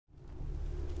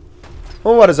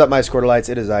Well, what is up, my Squirtleites?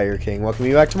 It is I, your king. Welcome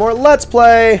you back to more Let's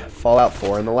Play Fallout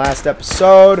 4. In the last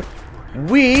episode,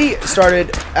 we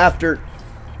started after...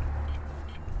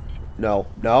 No.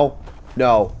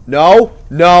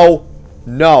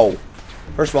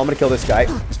 First of all, I'm going to kill this guy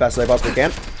as fast as I possibly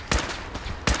can.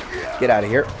 Get out of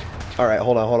here. Alright,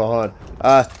 hold on.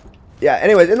 Yeah,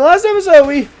 anyways, in the last episode,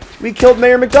 we killed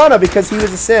Mayor McDonough because he was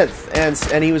a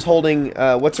synth, and he was holding,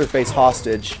 what's-her-face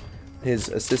hostage, his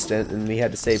assistant, and we had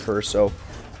to save her, so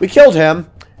we killed him,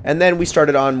 and then we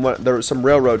started on there was some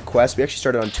railroad quests. We actually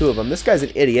started on 2 of them. This guy's an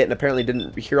idiot and apparently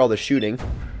didn't hear all the shooting,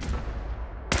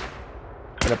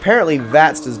 and apparently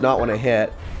Vats does not want to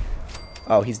hit.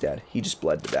 Oh, he's dead. He just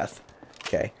bled to death.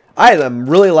 Okay, I am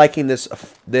really liking this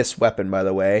weapon, by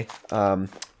the way.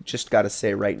 Just gotta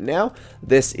say right now,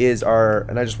 this is our,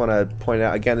 and I just want to point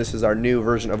out again, this is our new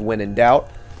version of When in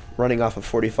Doubt, running off of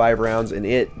 45 rounds, and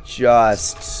it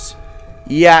just...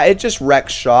 yeah, it just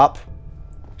wrecks shop.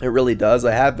 It really does.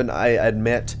 I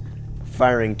admit,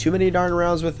 firing too many darn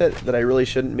rounds with it that I really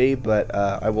shouldn't be, but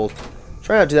I will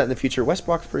try not to do that in the future. West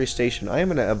Bloxbury Station. I am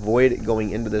going to avoid going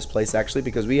into this place, actually,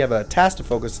 because we have a task to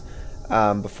focus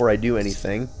before I do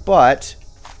anything, but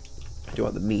I do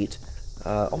want the meat.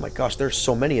 Oh my gosh, there's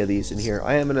so many of these in here.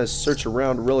 I am going to search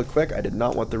around really quick. I did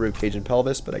not want the ribcage and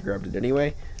pelvis, but I grabbed it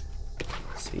anyway.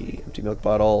 Let's see, empty milk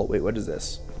bottle. Wait, what is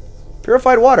this?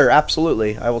 Purified water,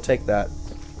 absolutely. I will take that.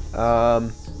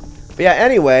 But yeah,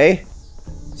 anyway,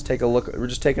 let's take a look. We're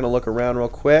just taking a look around real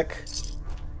quick.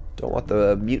 Don't want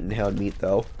the mutant hound meat,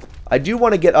 though. I do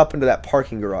want to get up into that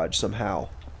parking garage somehow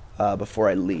before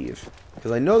I leave,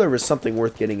 because I know there was something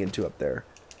worth getting into up there.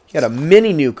 He had a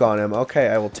mini nuke on him. Okay,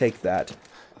 I will take that.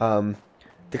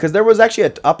 Because there was actually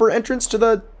an upper entrance to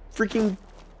the freaking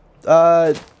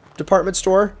department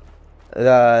store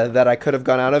that I could have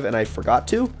gone out of, and I forgot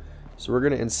to. So we're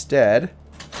going to instead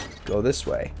go this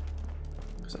way.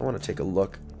 Because I want to take a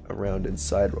look around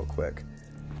inside real quick.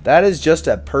 That is just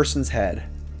a person's head.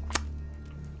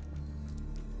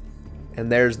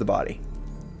 And there's the body.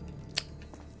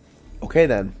 Okay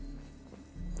then.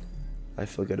 I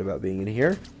feel good about being in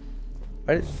here.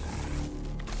 Why?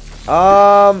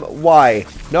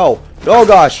 No. Oh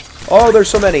gosh. Oh, there's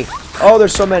so many. Oh,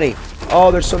 there's so many. Oh,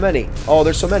 there's so many. Oh,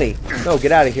 there's so many. No,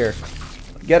 get out of here.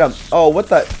 Get them. Oh, what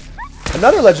the...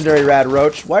 Another legendary rad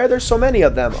roach. Why are there so many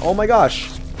of them? Oh my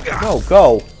gosh. No,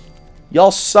 go.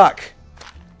 Y'all suck.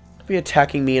 Don't be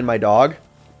attacking me and my dog.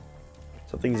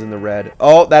 Something's in the red.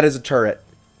 Oh, that is a turret.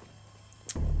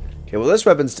 Okay, well this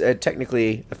weapon's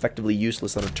technically effectively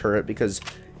useless on a turret because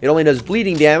it only does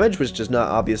bleeding damage, which does not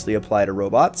obviously apply to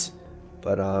robots.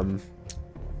 But,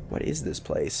 what is this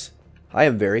place? I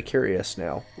am very curious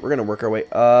now. We're gonna work our way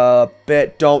up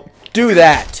it. Don't do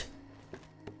that!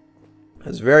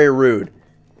 That's very rude.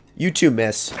 You too,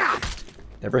 miss.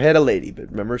 Never hit a lady, but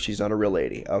remember, she's not a real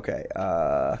lady. Okay,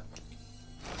 I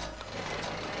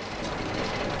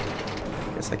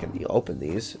guess I can open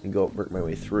these and go work my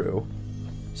way through.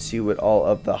 See what all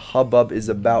of the hubbub is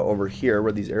about over here,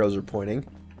 where these arrows are pointing.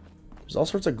 There's all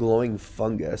sorts of glowing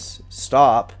fungus.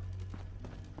 Stop.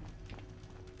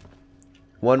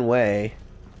 One way.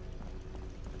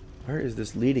 Where is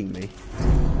this leading me?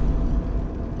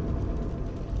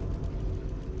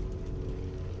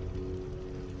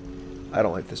 I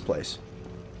don't like this place.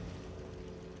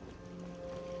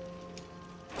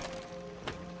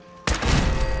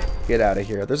 Get out of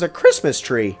here. There's a Christmas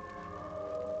tree.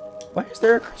 Why is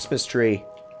there a Christmas tree?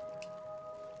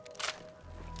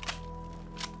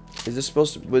 Is this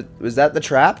supposed to... Was that the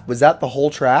trap? Was that the whole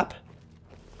trap?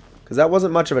 Because that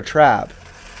wasn't much of a trap.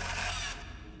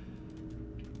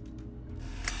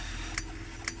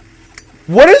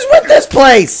 What is with this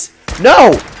place?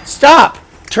 No! Stop!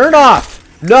 Turn off!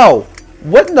 No!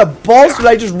 What in the balls did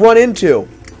I just run into?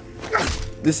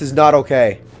 This is not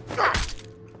okay.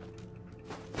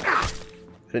 I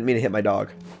didn't mean to hit my dog.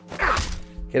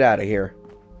 Get out of here.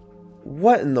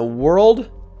 What in the world?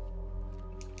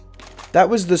 That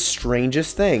was the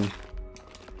strangest thing.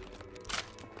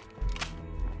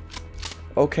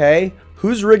 Okay.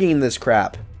 Who's rigging this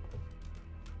crap?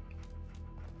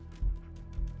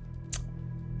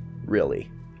 Really?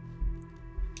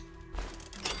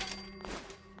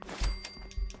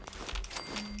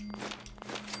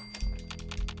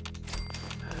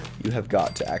 You have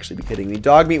got to actually be kidding me.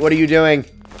 Dog meat, what are you doing?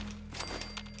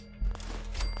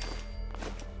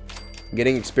 I'm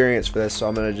getting experience for this, so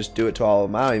I'm going to just do it to all of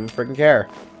them. I don't even freaking care.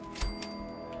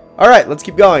 Alright, let's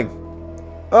keep going.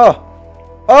 Oh!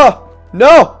 Oh!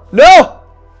 No! No!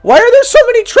 Why are there so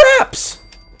many traps?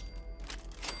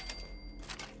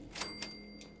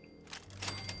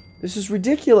 This is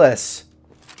ridiculous.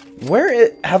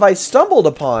 Where have I stumbled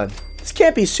upon? This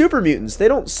can't be super mutants. They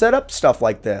don't set up stuff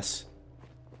like this.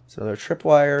 It's another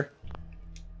tripwire.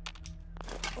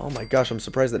 Oh my gosh, I'm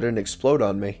surprised that didn't explode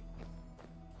on me.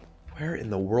 Where in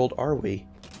the world are we?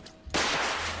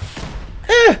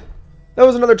 Eh! That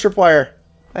was another tripwire.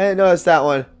 I didn't notice that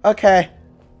one. Okay.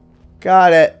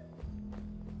 Got it.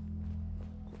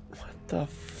 What the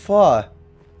fuck?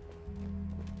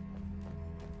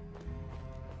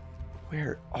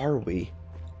 Where are we?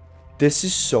 This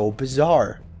is so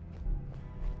bizarre.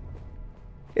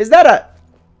 Is that a...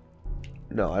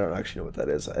 No, I don't actually know what that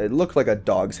is. It looked like a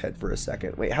dog's head for a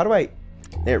second. Wait, how do I...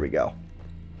 There we go.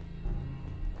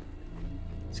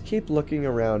 Let's keep looking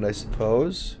around, I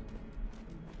suppose.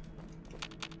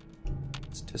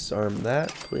 Let's disarm that,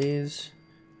 please.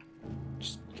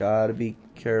 Just gotta be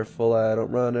careful I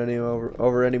don't run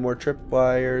over any more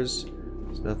tripwires.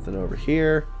 There's nothing over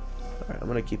here. Alright, I'm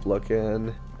gonna keep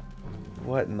looking.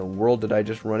 What in the world did I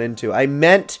just run into? I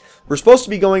meant... We're supposed to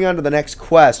be going on to the next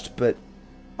quest, but...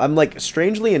 I'm like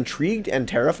strangely intrigued and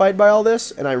terrified by all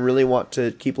this, and I really want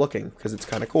to keep looking because it's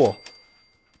kind of cool.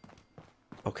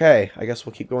 Okay, I guess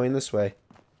we'll keep going this way.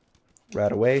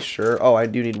 Rat away, sure. Oh, I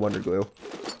do need Wonder Glue.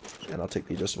 And I'll take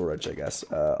the adjustable wrench, I guess.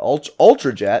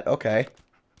 Ultra Jet, okay.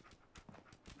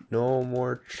 No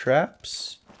more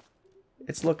traps,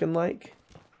 it's looking like.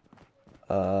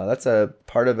 That's a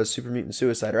part of a Super Mutant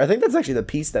Suicider. I think that's actually the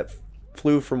piece that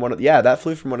flew from one of... Yeah, that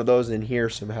flew from one of those in here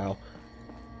somehow.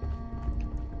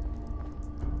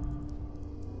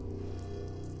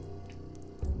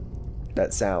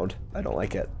 That sound. I don't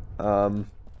like it.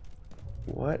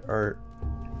 What are...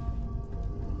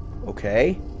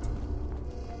 Okay.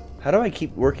 How do I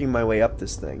keep working my way up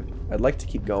this thing? I'd like to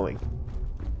keep going.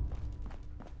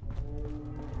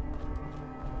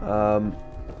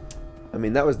 I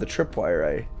mean, that was the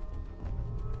tripwire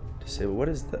disabled. What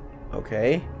is the...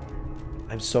 Okay.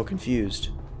 I'm so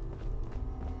confused.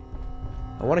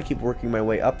 I want to keep working my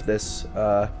way up this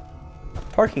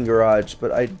parking garage,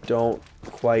 but I don't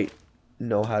quite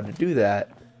know how to do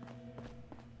that.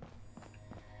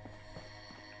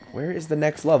 Where is the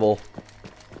next level?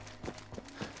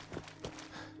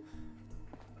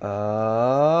 There's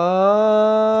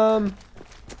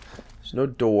no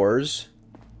doors.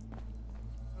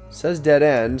 It says dead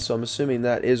end, so I'm assuming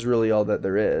that is really all that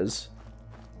there is.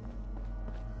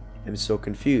 I'm so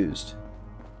confused.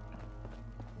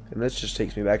 And this just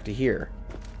takes me back to here.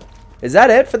 Is that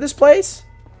it for this place?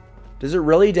 Does it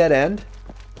really dead end?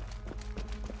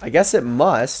 I guess it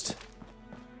must.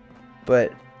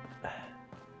 But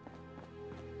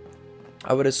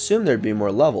I would assume there'd be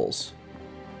more levels.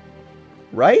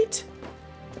 Right?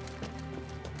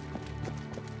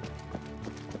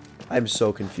 I'm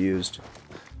so confused.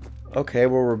 Okay,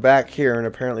 well, we're back here, and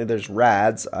apparently there's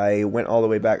rads. I went all the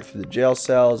way back through the jail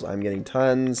cells. I'm getting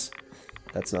tons.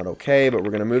 That's not okay, but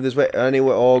we're going to move this way.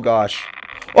 Anyway, oh, gosh.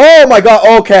 Oh, my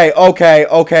God. Okay, okay,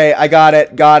 okay. I got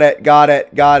it, got it, got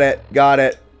it, got it, got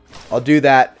it. I'll do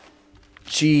that.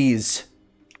 Jeez.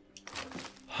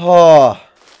 Oh.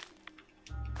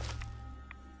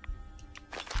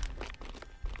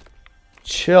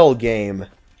 Chill, game.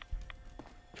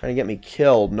 Trying to get me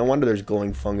killed. No wonder there's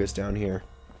glowing fungus down here.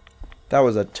 That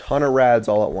was a ton of rads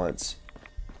all at once.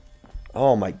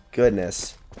 Oh my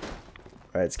goodness.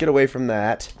 Alright, let's get away from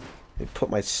that. Let me put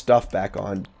my stuff back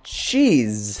on.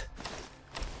 Jeez.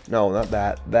 No, not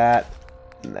that. That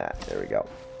and that. There we go.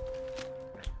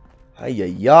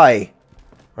 Ay-yi-yi.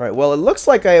 Alright, well, it looks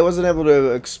like I wasn't able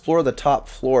to explore the top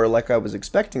floor like I was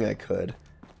expecting I could.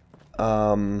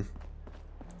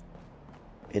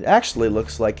 It actually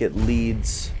looks like it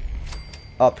leads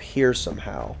up here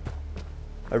somehow.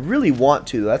 I really want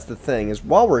to. That's the thing, is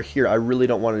while we're here, I really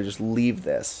don't want to just leave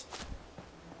this.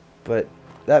 But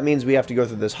that means we have to go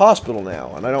through this hospital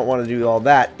now, and I don't want to do all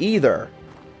that either.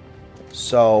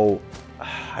 So,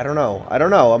 I don't know. I don't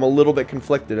know. I'm a little bit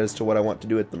conflicted as to what I want to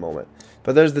do at the moment.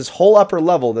 But there's this whole upper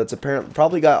level that's apparently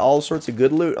probably got all sorts of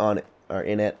good loot on it, or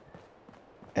in it.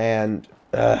 And,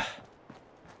 I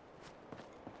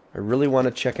really want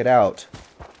to check it out.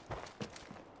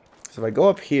 So if I go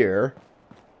up here...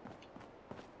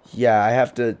 Yeah, I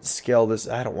have to scale this.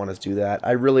 I don't want to do that.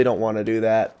 I really don't want to do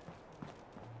that.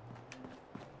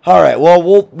 Alright,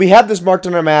 well, we have this marked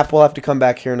on our map. We'll have to come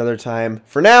back here another time.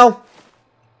 For now,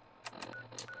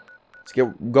 let's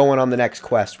get going on the next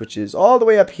quest, which is all the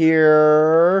way up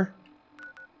here.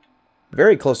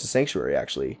 Very close to Sanctuary,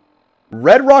 actually.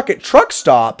 Red Rocket Truck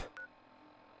Stop?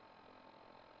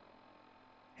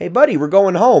 Hey, buddy, we're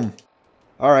going home.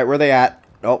 Alright, where are they at?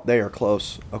 Oh, they are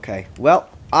close. Okay, well,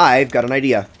 I've got an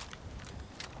idea.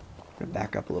 I'm going to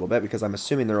back up a little bit because I'm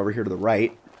assuming they're over here to the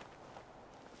right.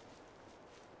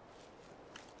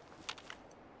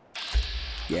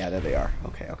 Yeah, there they are.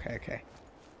 Okay, okay, okay.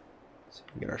 So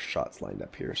we get our shots lined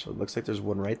up here. So it looks like there's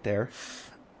one right there.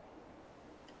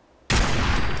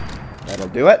 That'll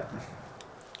do it.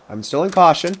 I'm still in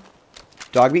caution.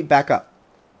 Dog meat, back up.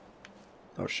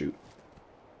 Oh, shoot.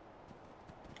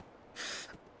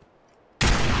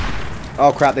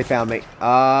 Oh, crap, they found me.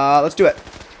 Let's do it.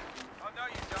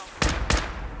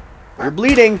 You're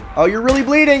bleeding. Oh, you're really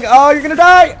bleeding. Oh, you're gonna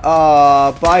die.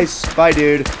 Bye, bye,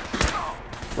 dude.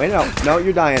 Wait, no. No,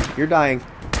 you're dying. You're dying.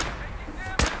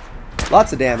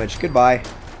 Lots of damage. Goodbye.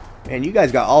 Man, you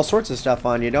guys got all sorts of stuff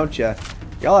on you, don't you?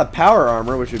 Y'all have power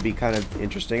armor, which would be kind of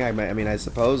interesting. I mean, I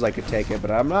suppose I could take it, but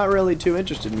I'm not really too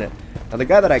interested in it. Now, the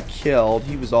guy that I killed,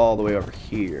 he was all the way over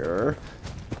here.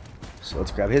 So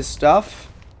let's grab his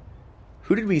stuff.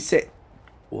 Who did we say?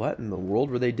 What in the world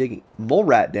were they digging? Mole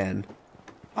rat den.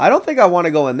 I don't think I want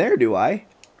to go in there, do I?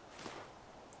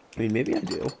 I mean, maybe I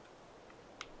do.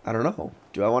 I don't know.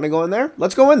 Do I want to go in there?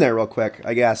 Let's go in there real quick,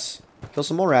 I guess. Kill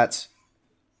some more rats.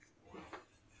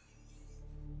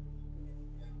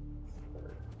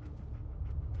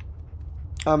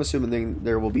 I'm assuming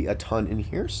there will be a ton in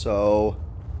here, so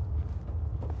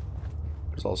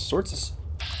there's all sorts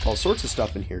of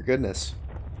stuff in here. Goodness.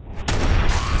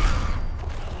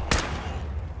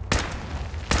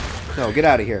 No, get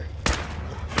out of here.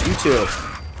 You too.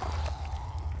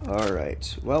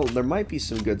 Alright. Well, there might be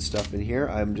some good stuff in here.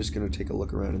 I'm just going to take a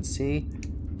look around and see.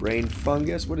 Brain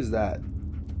fungus. What is that?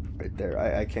 Right there.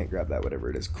 I can't grab that, whatever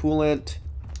it is. Coolant.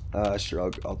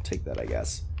 Sure, I'll take that, I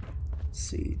guess. Let's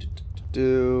see.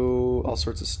 All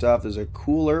sorts of stuff. There's a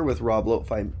cooler with raw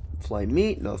bloatfly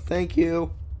meat. No, thank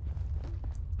you.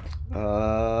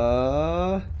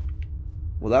 Well,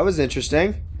 that was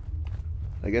interesting.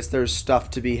 I guess there's stuff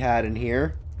to be had in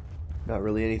here. Not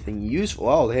really anything useful.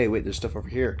 Oh, hey, wait, there's stuff over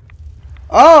here.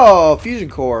 Oh, fusion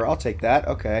core. I'll take that.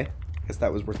 Okay. Guess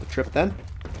that was worth the trip then.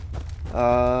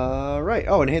 Right.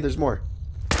 Oh, and hey, there's more.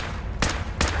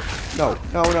 No,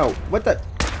 no, no. What the?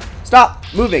 Stop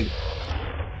moving.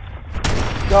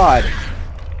 God.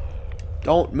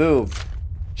 Don't move.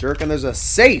 Jerk. And there's a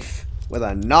safe with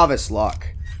a novice lock.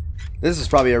 This is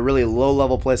probably a really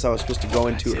low-level place I was supposed to go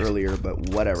into earlier, but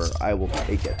whatever. I will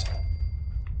take it.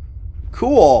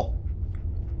 Cool.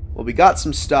 Well, we got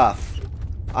some stuff.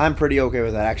 I'm pretty okay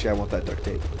with that. Actually, I want that duct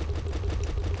tape.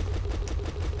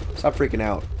 Stop freaking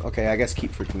out. Okay, I guess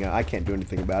keep freaking out. I can't do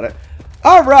anything about it.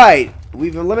 Alright!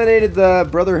 We've eliminated the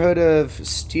Brotherhood of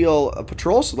Steel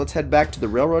Patrol, so let's head back to the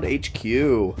Railroad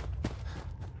HQ.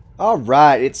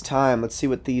 Alright, it's time. Let's see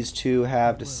what these two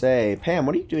have to say. Pam,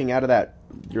 what are you doing out of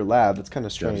your lab? That's kind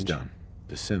of strange. Job's done.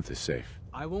 The synth is safe.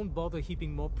 I won't bother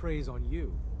heaping more praise on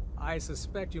you. I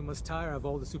suspect you must tire of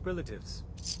all the superlatives.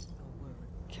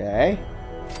 Okay.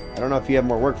 I don't know if you have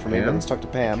more work for me, but let's talk to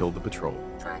Pam. Killed the patrol.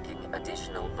 Tracking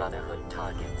additional Brotherhood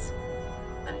targets.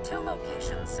 Until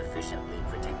locations sufficiently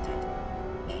protected,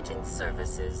 agent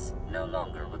services no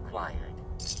longer required.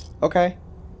 Okay.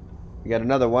 We got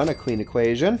another one, a clean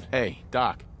equation. Hey,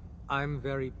 Doc. I'm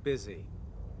very busy.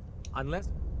 Unless...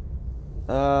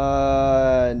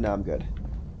 No, I'm good.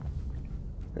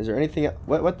 Is there anything...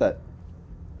 What the...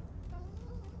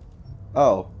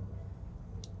 Oh.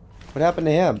 What happened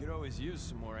to him? Could always use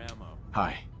some more ammo.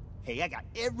 Hi. Hey, I got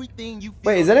everything you feel.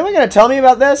 Wait, is anyone going to tell me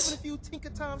about this?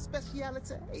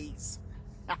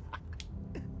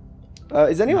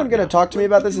 Is anyone going to talk to me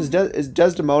about this? Is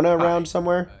Desdemona around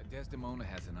somewhere? Desdemona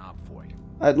has an op for you.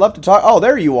 I'd love to talk... Oh,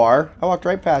 there you are. I walked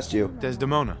right past you.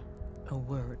 Desdemona. A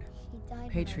word.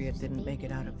 Patriot didn't make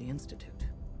it out of the Institute.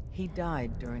 He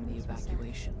died during the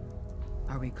evacuation.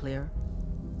 Are we clear?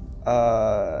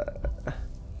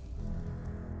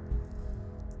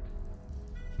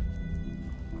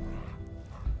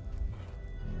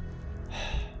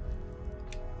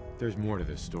 There's more to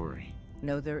this story.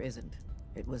 No, there isn't.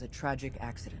 It was a tragic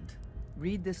accident.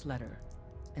 Read this letter,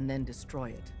 and then destroy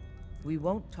it. We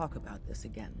won't talk about this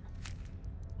again.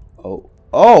 Oh.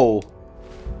 Oh!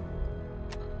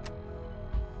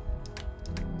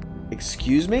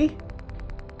 Excuse me?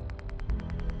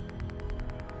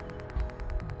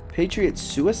 Patriot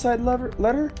suicide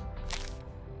letter?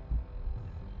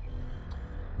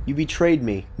 You betrayed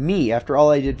me. Me, after all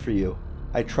I did for you.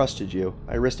 I trusted you.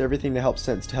 I risked everything to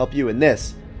help you, and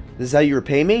this is how you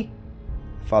repay me?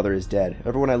 Father is dead.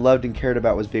 Everyone I loved and cared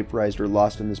about was vaporized or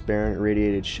lost in this barren,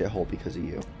 irradiated shithole because of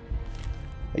you.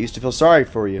 I used to feel sorry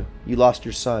for you. You lost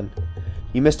your son.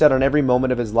 You missed out on every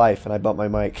moment of his life, and I bumped my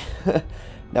mic.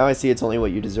 Now I see it's only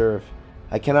what you deserve.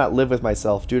 I cannot live with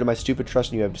myself. Due to my stupid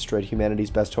trust in you, I have destroyed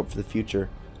humanity's best hope for the future.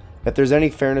 If there's any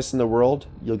fairness in the world,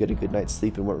 you'll get a good night's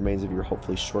sleep in what remains of your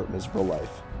hopefully short, miserable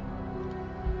life.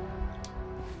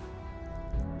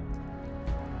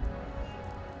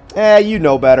 You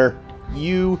know better.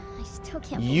 You I still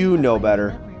can't You know better.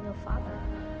 met my real father.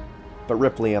 But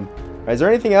rip Liam. Is there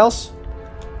anything else?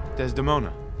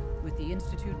 Desdemona. With the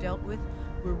Institute dealt with,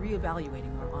 we're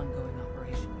reevaluating our ongoing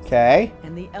operations. Okay.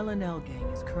 And the L&L gang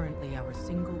is currently our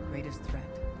single greatest threat.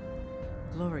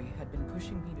 Glory had been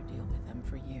pushing me to deal with them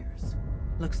for years.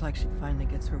 Looks like she finally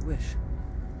gets her wish.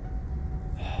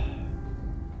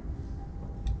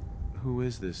 Who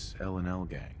is this L&L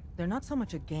gang? They're not so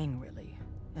much a gang, really,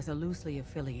 as a loosely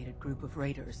affiliated group of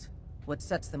raiders. What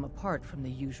sets them apart from the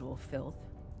usual filth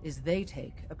is they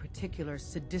take a particular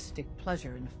sadistic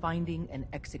pleasure in finding and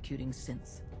executing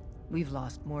synths. We've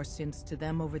lost more synths to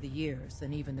them over the years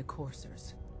than even the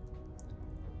coursers.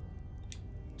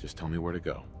 Just tell me where to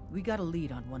go. We got a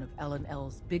lead on one of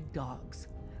L&L's big dogs,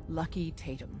 Lucky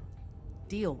Tatum.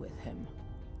 Deal with him.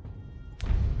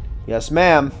 Yes,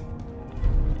 ma'am.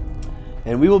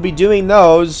 And we will be doing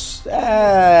those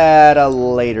at a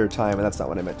later time, and that's not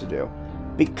what I meant to do.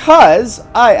 Because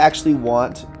I actually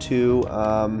want to,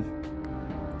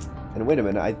 and wait a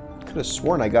minute, I could have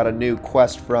sworn I got a new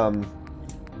quest from,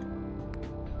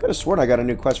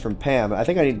 Pam. I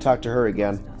think I need to talk to her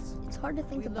again. It's hard to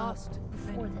think about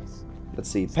before this. Let's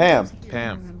see, Pam.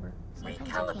 Pam.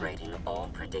 Recalibrating all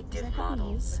predictive Does that happen to you?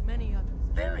 models. Many others.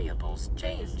 Variables This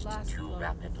changed last too blow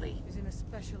rapidly. is an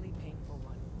especially painful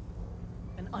one.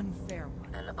 An unfair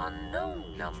one. An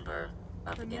unknown number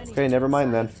of Okay, never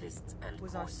mind then. scientists and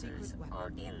Was our secret coursers weapon. are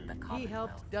in the He Commonwealth.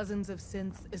 helped dozens of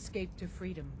synths escape to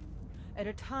freedom, at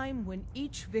a time when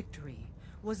each victory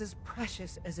was as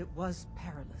precious as it was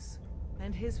perilous.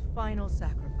 And his final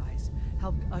sacrifice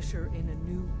helped usher in a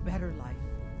new, better life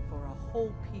for a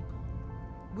whole people.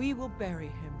 We will bury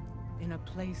him in a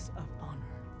place of honor.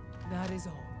 That is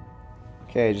all.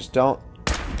 Okay, just don't.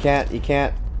 You can't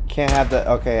have the.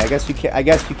 Okay, I guess you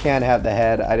can have the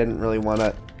head. I didn't really want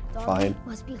to. Fine.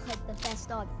 Must be like the best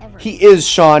dog ever. He is,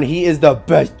 Sean. He is the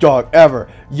best dog ever.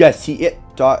 Yes, he is.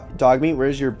 Dog meat,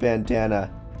 where's your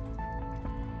bandana?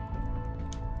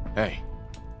 Hey.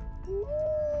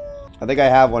 I think I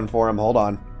have one for him. Hold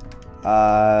on.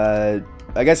 I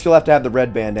guess you'll have to have the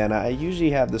red bandana. I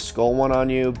usually have the skull one on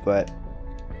you, but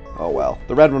oh well.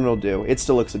 The red one will do. It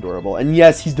still looks adorable. And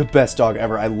yes, he's the best dog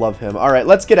ever. I love him. All right,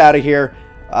 let's get out of here.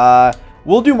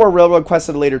 We'll do more railroad quests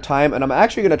at a later time, and I'm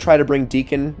actually going to try to bring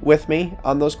Deacon with me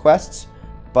on those quests.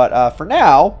 But for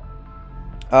now,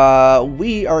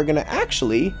 we are going to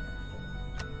actually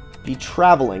be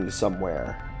traveling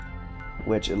somewhere,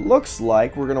 which it looks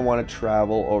like we're going to want to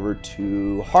travel over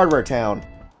to Hardware Town.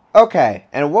 Okay,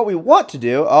 and what we want to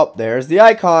do, oh, there's the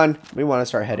icon. We want to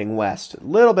start heading west. A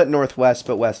little bit northwest,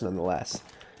 but west nonetheless.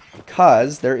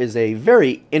 Because there is a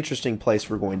very interesting place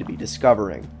we're going to be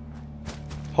discovering.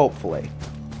 Hopefully.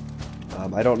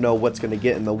 I don't know what's going to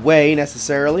get in the way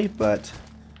necessarily, but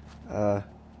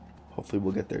hopefully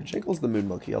we'll get there. Jiggles the Moon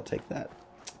Monkey, I'll take that.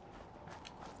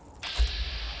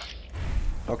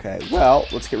 Okay, well,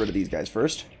 let's get rid of these guys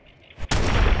first.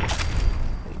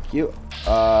 Thank you.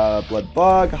 Blood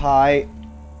Bug, hi.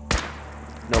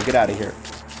 No, get out of here.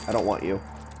 I don't want you.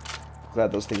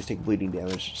 Glad those things take bleeding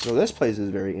damage. So this place is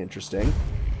very interesting.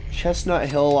 Chestnut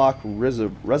Hillock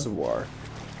Reservoir.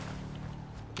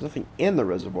 There's nothing in the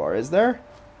reservoir, is there?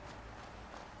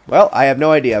 Well, I have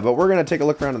no idea, but we're going to take a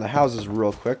look around in the houses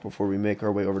real quick before we make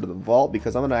our way over to the vault,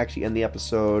 because I'm going to actually end the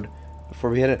episode before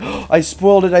we hit it. I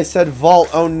spoiled it. I said vault.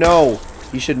 Oh, no.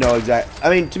 You should know exactly. I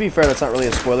mean, to be fair, that's not really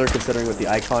a spoiler considering what the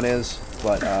icon is,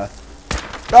 but,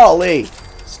 golly.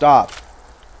 Stop.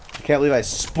 I can't believe I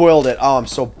spoiled it. Oh, I'm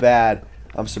so bad.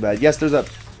 I'm so bad. Yes, there's a...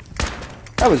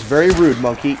 That was very rude,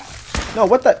 monkey. No,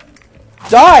 what the...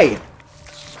 Die!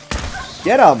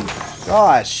 Get him!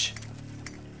 Gosh.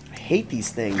 I hate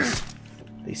these things.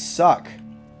 They suck.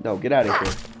 No, get out of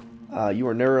here. You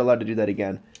are never allowed to do that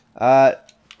again.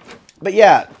 But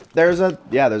yeah, there's a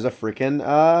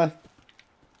freaking,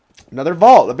 another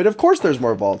vault. But of course there's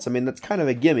more vaults. I mean, that's kind of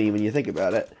a gimme when you think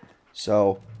about it.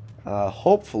 So,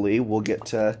 hopefully we'll get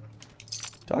to...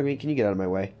 Dog meat, can you get out of my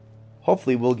way?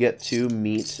 Hopefully we'll get to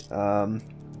meet, some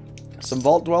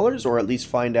vault dwellers, or at least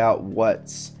find out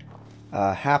what's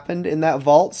happened in that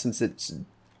vault since it's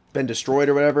been destroyed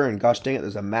or whatever. And gosh dang it,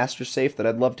 there's a master safe that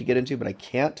I'd love to get into, but I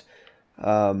can't.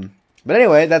 But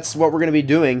anyway, that's what we're going to be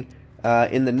doing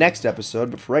in the next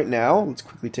episode. But for right now, let's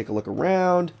quickly take a look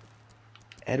around.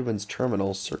 Edwin's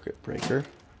Terminal Circuit Breaker.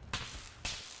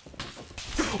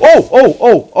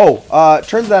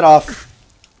 Turns that off.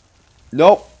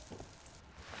 Nope.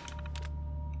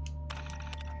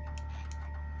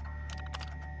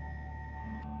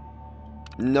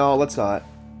 No, let's not.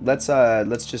 Let's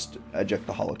just eject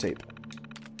the holotape.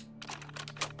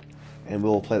 And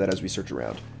we'll play that as we search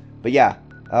around. But yeah,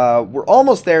 we're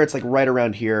almost there. It's like right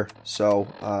around here. So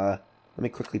let me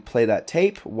quickly play that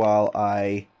tape while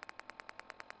I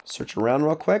search around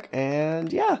real quick.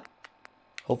 And yeah,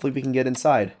 hopefully we can get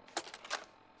inside.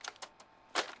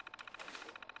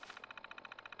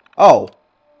 Oh.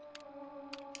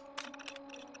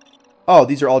 Oh,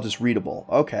 these are all just readable.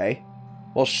 Okay.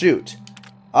 Well, shoot.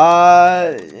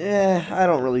 I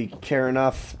don't really care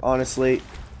enough, honestly.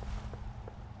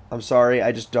 I'm sorry,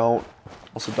 I just don't.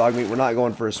 Also, dog meat, we're not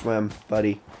going for a swim,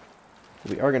 buddy.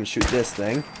 We are going to shoot this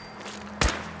thing.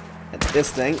 And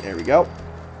this thing. There we go.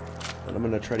 And I'm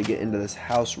going to try to get into this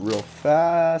house real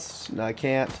fast. No, I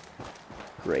can't.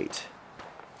 Great.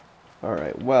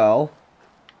 Alright, well.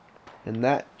 In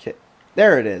that kit.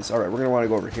 There it is. Alright, we're going to want to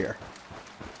go over here.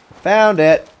 Found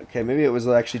it. Okay, maybe it was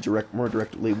actually more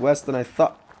directly west than I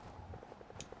thought.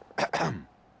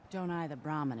 Don't eye the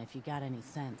Brahmin if you got any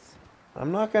sense.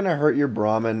 I'm not going to hurt your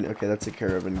Brahmin. Okay, that's a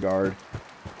caravan guard.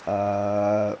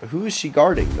 Who is she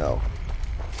guarding, though?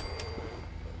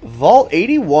 Vault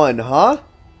 81, huh?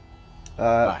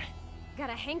 Bye. Got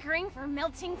a hankering for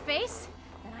melting face?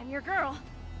 Then I'm your girl.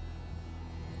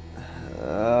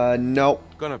 Nope.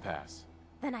 Gonna pass.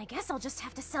 Then I guess I'll just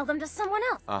have to sell them to someone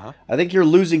else. Uh-huh. I think you're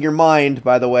losing your mind,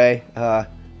 by the way.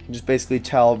 You can just basically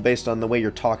tell based on the way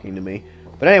you're talking to me.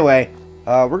 But anyway,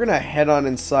 we're going to head on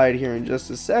inside here in just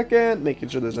a second, making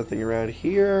sure there's nothing around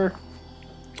here.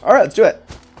 Alright, let's do it.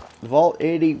 Vault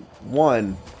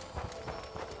 81.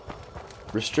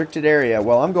 Restricted area.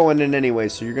 Well, I'm going in anyway,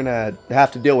 so you're going to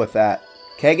have to deal with that.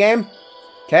 Okay, game?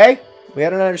 Okay? We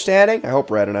had an understanding? I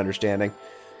hope we're at an understanding.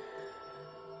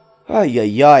 Ay,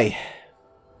 ay, ay.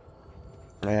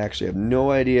 I actually have no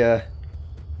idea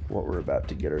what we're about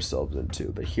to get ourselves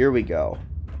into, but here we go.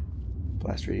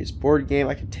 Blast Radius board game.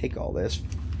 I can take all this.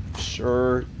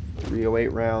 Sure.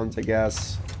 308 rounds, I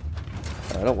guess.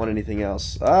 I don't want anything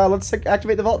else. Let's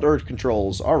activate the vault door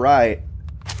controls. Alright.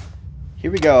 Here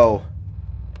we go.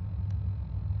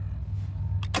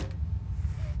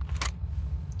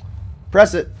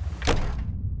 Press it.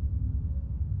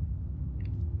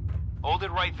 Hold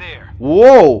it right there.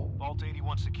 Whoa! Vault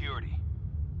 81 security.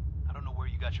 I don't know where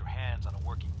you got your hands on a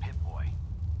working Pip-Boy,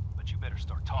 but you better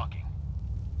start talking.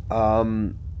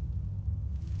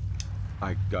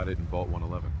 I got it in Vault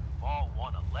 111. Vault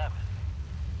 111?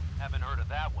 Haven't heard of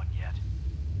that one yet.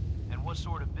 And what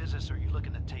sort of business are you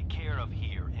looking to take care of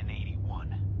here in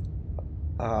 81?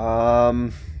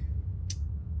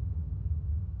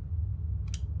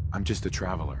 I'm just a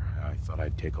traveler. I thought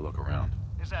I'd take a look around.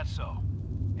 Is that so?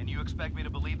 And you expect me to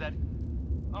believe that?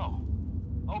 Oh,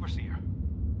 Overseer.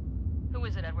 Who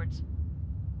is it, Edwards?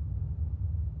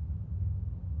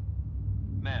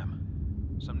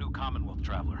 Ma'am, some new Commonwealth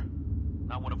traveler.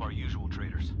 Not one of our usual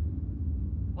traders.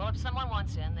 Well, if someone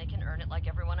wants in, they can earn it like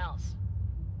everyone else.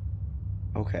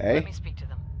 Okay. Let me speak to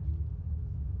them.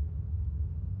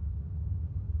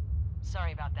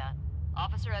 Sorry about that.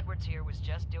 Officer Edwards here was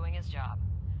just doing his job.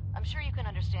 I'm sure you can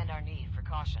understand our need for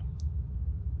caution.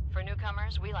 For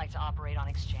newcomers, we like to operate on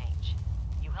exchange.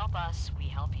 You help us, we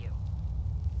help you.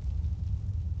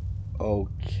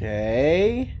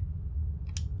 Okay.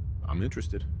 I'm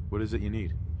interested. What is it you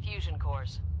need? Fusion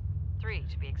cores. 3,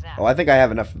 to be exact. Oh, I think I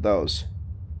have enough of those.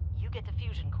 You get the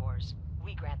fusion cores.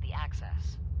 We grant the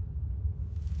access.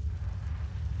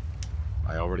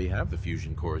 I already have the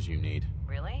fusion cores you need.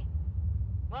 Really?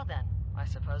 Well then, I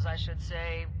suppose I should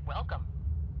say welcome.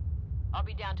 I'll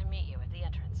be down to meet you at the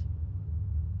entrance.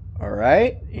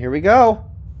 Alright, here we go.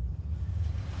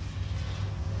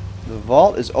 The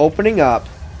vault is opening up.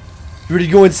 You ready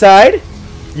to go inside?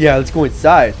 Yeah, let's go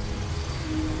inside.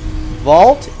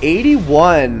 Vault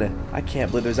 81. I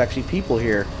can't believe there's actually people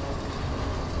here.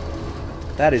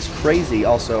 That is crazy.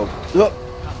 Also,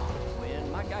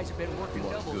 My guys have been working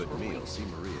doubles Good for meal. weeks. See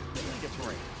Maria.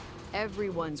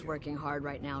 Everyone's working hard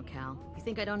right now, Cal. You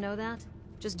think I don't know that?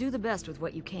 Just do the best with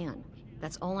what you can.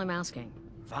 That's all I'm asking.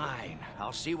 Fine,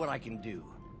 I'll see what I can do.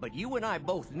 But you and I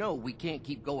both know we can't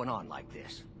keep going on like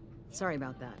this. Sorry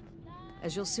about that.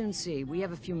 As you'll soon see, we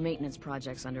have a few maintenance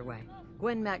projects underway.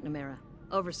 Gwen McNamara,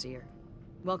 Overseer.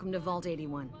 Welcome to Vault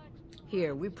 81.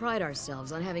 Here, we pride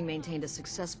ourselves on having maintained a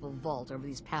successful vault over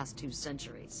these past 2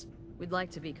 centuries. We'd like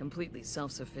to be completely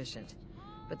self-sufficient,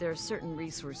 but there are certain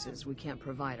resources we can't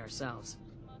provide ourselves.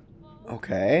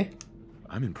 okay.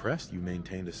 I'm impressed you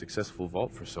maintained a successful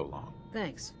vault for so long.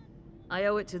 Thanks. I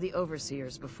owe it to the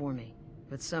Overseers before me,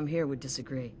 but some here would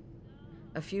disagree.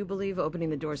 A few believe opening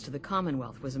the doors to the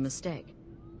Commonwealth was a mistake.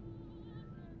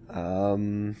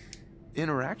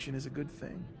 Interaction is a good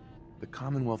thing. The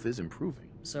Commonwealth is improving.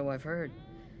 So I've heard.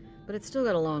 But it's still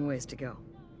got a long ways to go.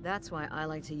 That's why I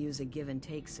like to use a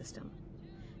give-and-take system.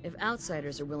 If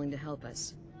outsiders are willing to help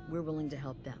us, we're willing to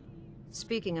help them.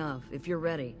 Speaking of, if you're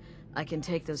ready, I can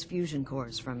take those fusion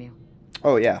cores from you.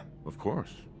 Oh, yeah. Of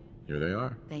course. Here they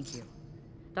are. Thank you.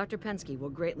 Dr. Pensky will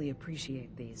greatly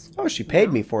appreciate these. Oh, she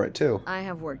paid me for it, too. I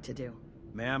have work to do.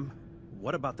 Ma'am,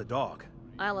 what about the dog?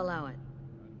 I'll allow it.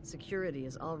 Security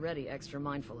is already extra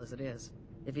mindful as it is.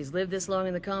 If he's lived this long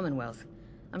in the Commonwealth,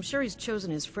 I'm sure he's chosen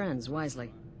his friends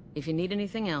wisely. If you need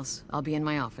anything else, I'll be in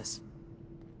my office.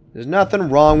 There's nothing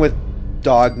wrong with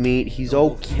dog meat. He's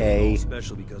okay.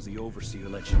 Special because the Overseer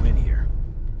let you in here.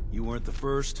 You weren't the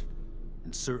first,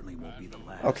 and certainly won't be the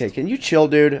last. Okay, can you chill,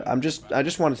 dude? I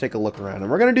just want to take a look around, and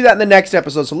we're going to do that in the next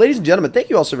episode. So, ladies and gentlemen, thank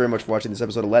you all so very much for watching this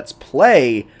episode of Let's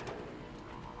Play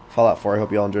Fallout 4. I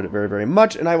hope you all enjoyed it very, very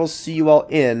much, and I will see you all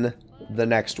in the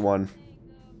next one.